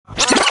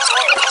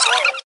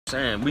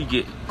saying we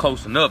get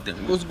close enough.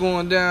 Then What's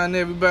going down,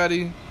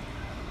 everybody?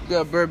 We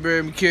got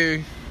Burberry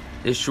McCary.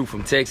 it's true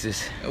from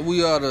Texas. And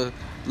we are the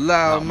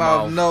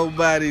loudmouth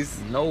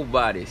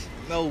nobodies.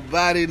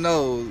 Nobody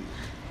knows.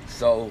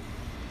 So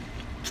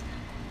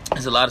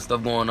there's a lot of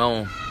stuff going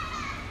on.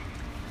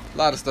 A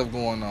lot of stuff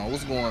going on.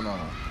 What's going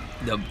on?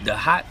 The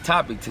hot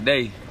topic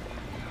today,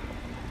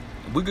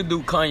 we could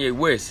do Kanye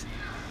West.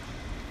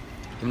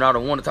 And I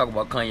don't want to talk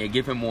about Kanye.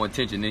 Give him more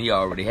attention than he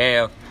already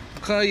have.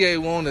 Kanye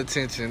want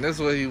attention. That's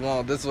what he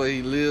wants. That's what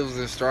he lives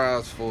and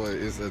strives for,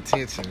 is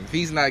attention. If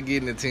he's not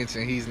getting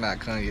attention, he's not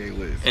Kanye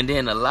West. And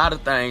then a lot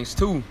of things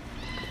too.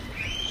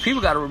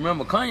 People got to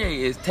remember Kanye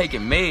is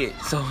taking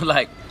meds. So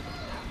like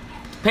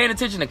paying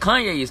attention to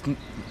Kanye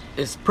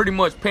is pretty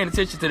much paying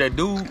attention to that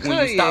dude Kanye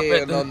when you stop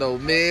at the... no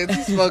meds.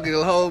 He's smoking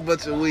a whole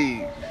bunch of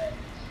weed.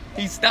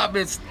 He stopped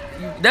at...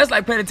 That's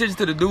like paying attention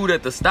to the dude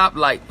at the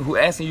stoplight who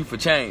asking you for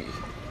change.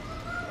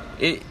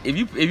 If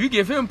you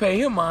give him,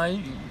 pay him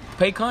mind, you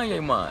pay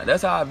Kanye mind.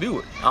 That's how I view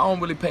it. I don't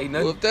really pay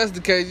nothing. Well, if that's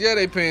the case, yeah,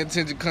 they paying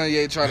attention to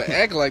Kanye, try to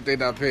act like they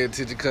not paying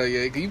attention to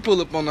Kanye. Cause you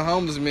pull up on the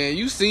homeless man,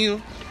 you see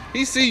him.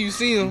 He see you,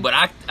 see him.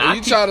 But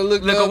you try to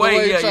look the other away,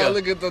 way, try to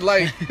look at the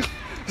light.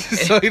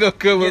 So he don't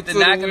come up to the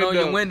window. Knocking on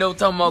your window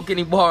talking about, can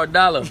he borrow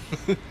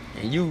 $1?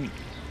 And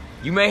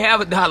you may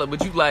have $1,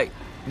 but you like,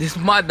 this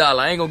is my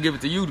dollar. I ain't gonna give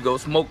it to you to go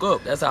smoke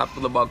up. That's how I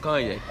feel about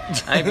Kanye.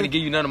 I ain't gonna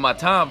give you none of my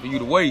time for you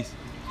to waste.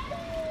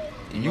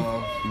 And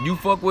you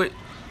fuck with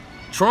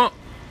Trump,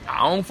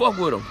 I don't fuck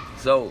with him.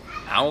 So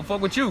I don't fuck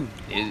with you.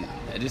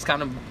 It's just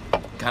kind of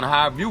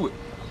how I view it.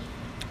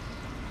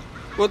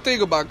 One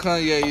thing about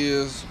Kanye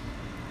is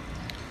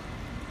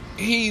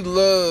he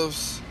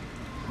loves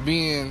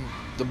being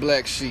the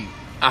black sheep.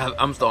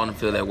 I'm starting to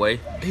feel that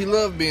way. He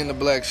loves being the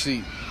black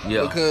sheep.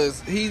 Yeah.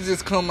 Because he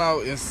just come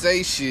out and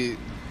say shit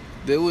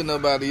that would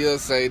nobody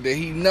else say, that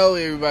he know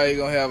everybody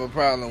gonna have a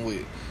problem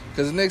with.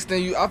 Because the next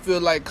thing I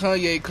feel like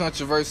Kanye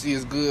controversy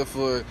is good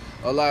for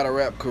a lot of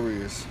rap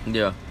careers.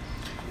 Yeah.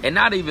 And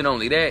not even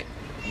only that,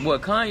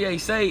 what Kanye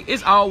say,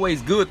 it's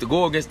always good to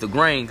go against the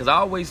grain. Because I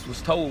always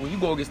was told, when you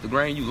go against the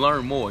grain, you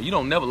learn more. You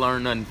don't never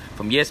learn nothing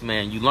from yes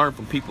man. You learn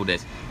from people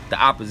that's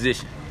the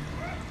opposition.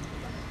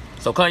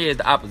 So Kanye is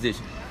the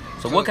opposition.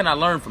 So what can I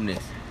learn from this?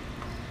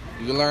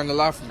 You can learn a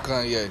lot from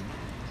Kanye.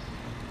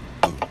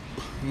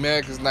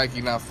 Mad because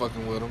Nike not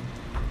fucking with him.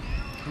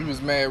 He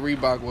was mad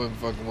Reebok wasn't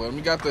fucking with him.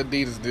 He got the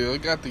Adidas deal. He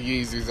got the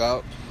Yeezys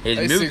out. They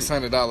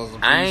 $600 a piece.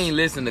 I ain't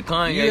listening to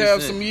Kanye. You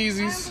have some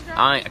Yeezys?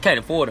 I can't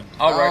afford them.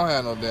 I don't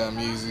have no damn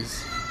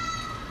Yeezys.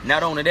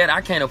 Not only that,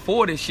 I can't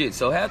afford this shit.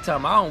 So half the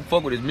time I don't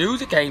fuck with his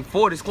music. Can't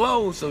afford his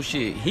clothes. So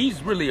shit,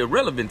 he's really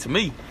irrelevant to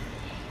me.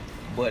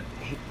 But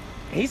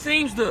he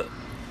seems to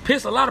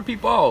piss a lot of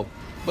people off.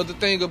 But the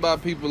thing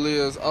about people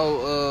is,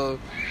 well,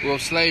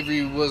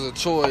 slavery was a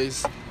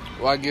choice.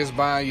 Well, I guess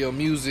buying your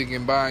music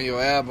and buying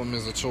your album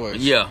is a choice.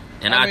 Yeah,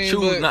 and I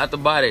choose not to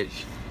buy that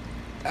shit.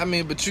 I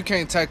mean, but you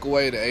can't take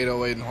away the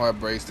 808 and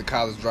Heartbreaks, the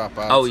College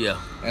Dropouts. Oh,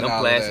 yeah. And all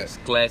classics.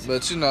 But,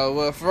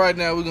 well, for right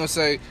now, we're going to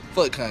say,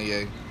 fuck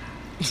Kanye.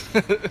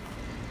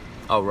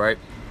 All right.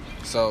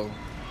 So.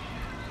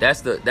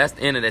 That's the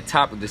end of that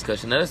topic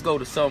discussion. Now, let's go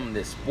to something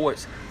that's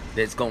sports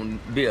that's going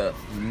to be a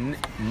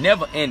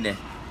never-ending.